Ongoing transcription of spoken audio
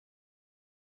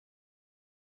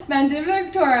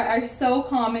Mandibular tori are so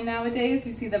common nowadays.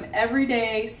 We see them every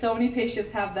day. So many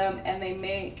patients have them and they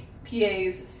make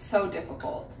PAs so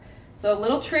difficult. So a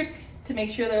little trick to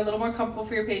make sure they're a little more comfortable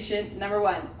for your patient. Number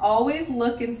one, always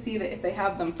look and see that if they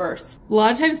have them first. A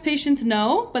lot of times patients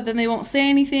know, but then they won't say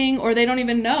anything or they don't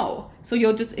even know. So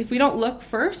you'll just, if we don't look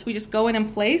first, we just go in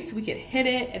and place, we could hit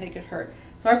it and it could hurt.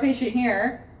 So our patient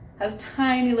here has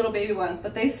tiny little baby ones,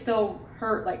 but they still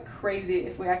hurt like crazy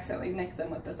if we accidentally nick them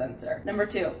with the sensor. Number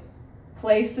two,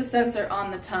 place the sensor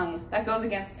on the tongue. That goes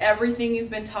against everything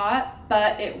you've been taught,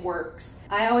 but it works.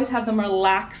 I always have them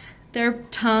relax their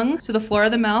tongue to the floor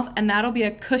of the mouth, and that'll be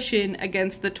a cushion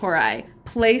against the tori.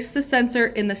 Place the sensor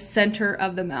in the center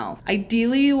of the mouth.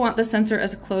 Ideally, you want the sensor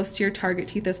as close to your target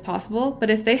teeth as possible, but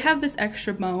if they have this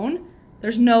extra bone,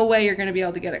 there's no way you're gonna be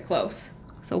able to get it close.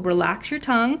 So relax your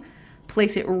tongue,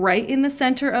 place it right in the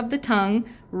center of the tongue,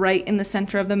 right in the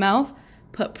center of the mouth,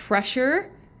 put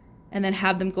pressure, and then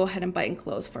have them go ahead and bite and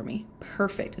close for me.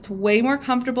 Perfect. It's way more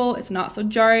comfortable. It's not so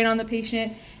jarring on the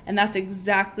patient, and that's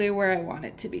exactly where I want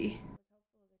it to be.